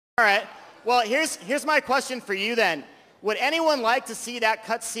All right. Well, here's my question for you then. Would anyone like to see that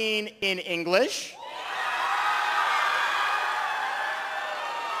cutscene in English?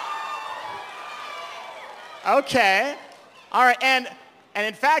 Okay. All right. And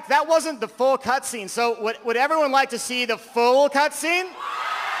in fact, that wasn't the full cutscene. So would everyone like to see the full cutscene?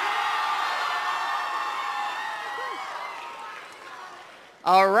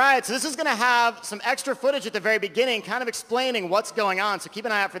 All right, so this is going to have some extra footage at the very beginning, kind of explaining what's going on, so keep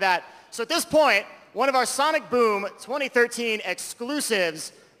an eye out for that. So at this point, one of our Sonic Boom 2013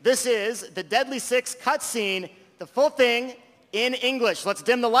 exclusives, this is the Deadly Six cutscene, the full thing in English. Let's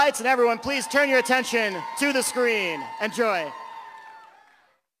dim the lights, and everyone, please turn your attention to the screen. Enjoy.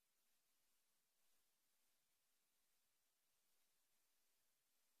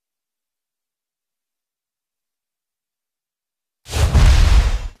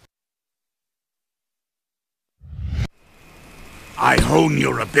 I hone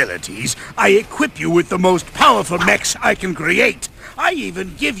your abilities. I equip you with the most powerful mechs I can create. I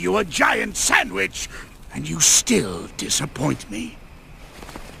even give you a giant sandwich. And you still disappoint me.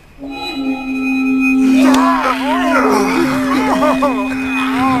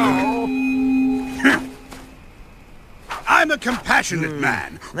 I'm a compassionate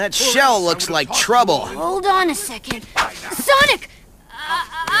man. That shell looks like trouble. Hold on a second. Sonic!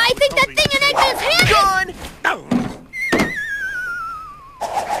 I think that thing in Eggman's hand Gone!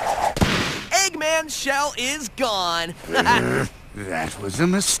 Eggman's shell is gone. That was a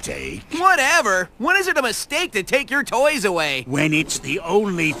mistake. Whatever. When is it a mistake to take your toys away? When it's the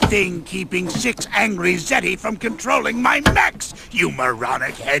only thing keeping 6 angry Zeti from controlling my mechs, you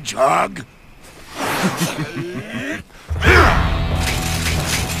moronic hedgehog.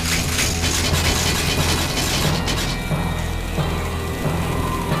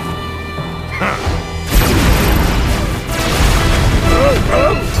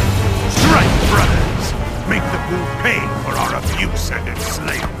 Strike, brothers! Make the Boo pay for our abuse and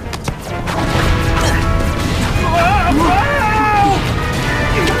enslavement.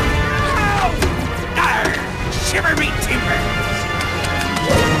 Shiver me timbers!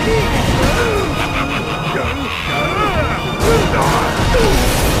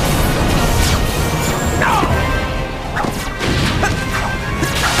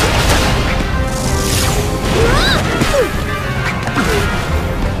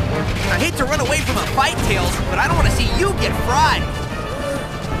 I hate to run away from a fight, Tails, but I don't want to see you get fried.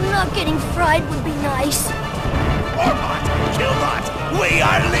 Not getting fried would be nice. Orbot! Killbot! We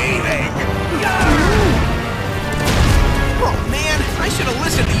are leaving! Oh man, I should have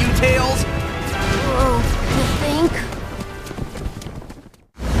listened to you, Tails. Oh, you think?